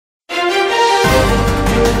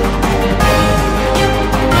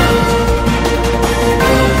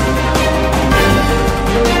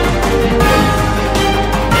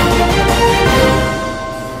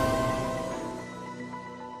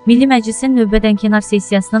Milli Məclisin növbədənkənar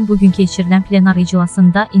sessiyasının bugün keçirilən plenar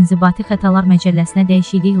iclasında İnzibati Xətalar Məcəlləsinə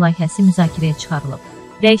dəyişiklik layihəsi müzakirəyə çıxarılıb.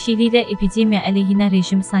 Dəyişikliklə epidemiya, əleyhinə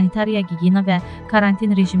rejim, sanitariya-gigiyena və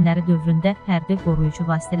karantin rejimləri dövründə fərdi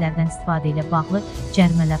qoruyucu vasitələrdən istifadə ilə bağlı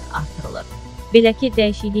cərimələr artırılır. Belə ki,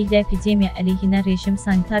 dəyişikliklə epidemiya, əleyhinə rejim,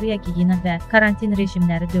 sanitariya-gigiyena və karantin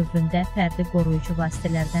rejimləri dövründə fərdi qoruyucu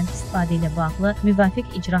vasitələrdən istifadə ilə bağlı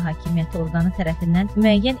müvafiq icra hakimiyyəti orqanı tərəfindən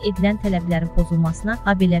müəyyən edilən tələblərin pozulmasına,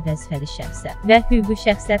 habelə vəzifəli şəxslər və hüquqi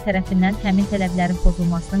şəxslər tərəfindən həmin tələblərin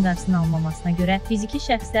pozulmasının qarşısının alınmamasına görə fiziki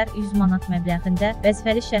şəxslər 100 manat məbləğində,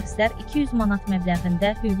 vəzifəli şəxslər 200 manat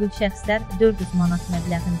məbləğində, hüquqi şəxslər 400 manat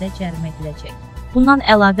məbləğində cərimə ediləcək. Bundan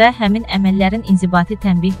əlavə, həmin əməllərin inzibati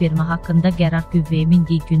tənbih vermə haqqında qərar qüvvəyə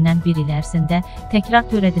mindiyi gündən bir il ərzində təkrar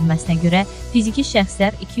törədilməsinə görə fiziki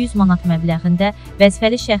şəxslər 200 manat məbləğində,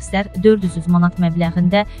 vəzifəli şəxslər 400 manat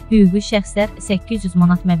məbləğində, hüquqi şəxslər 800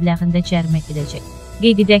 manat məbləğində cərimə ediləcək.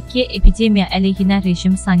 Qeyd edək ki, epidemiya, əleyhinə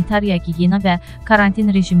rejim, sanitariya-gigiyena və karantin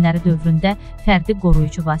rejimləri dövründə fərdi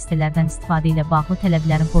qoruyucu vasitələrdən istifadə ilə bağlı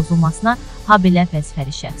tələblərin pozulmasına, habelə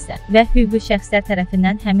vəzifəli şəxslər və hüquqi şəxslər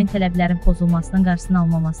tərəfindən həmin tələblərin pozulmasının qarşısının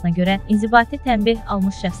alınmamasına görə inzibati tənbih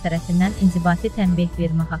almış şəxs tərəfindən inzibati tənbih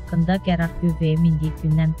vermə haqqında qərar qüvvəyə mindiyi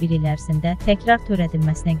gündən bir il ərzində təkrar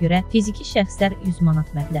törədilməsinə görə fiziki şəxslər 100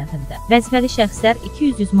 manat məbləğində, vəzifəli şəxslər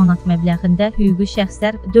 200 manat məbləğində, hüquqi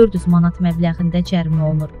şəxslər 400 manat məbləğində cərimə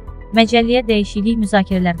olunur. Məcəlləyə dəyişiklik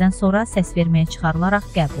müzakirələrdən sonra səs verməyə çıxarılaraq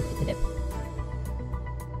qəbul edilib.